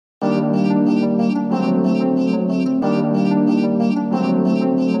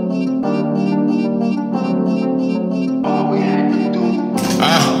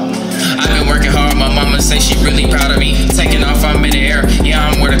think she really proud of me. Taking off, I'm in the air. Yeah,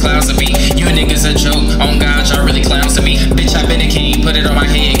 I'm where the clouds will be. You niggas a joke. On God, y'all really clowns to me. Bitch, I been a king. Put it on my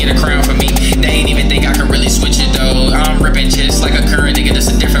head, get a crown for me.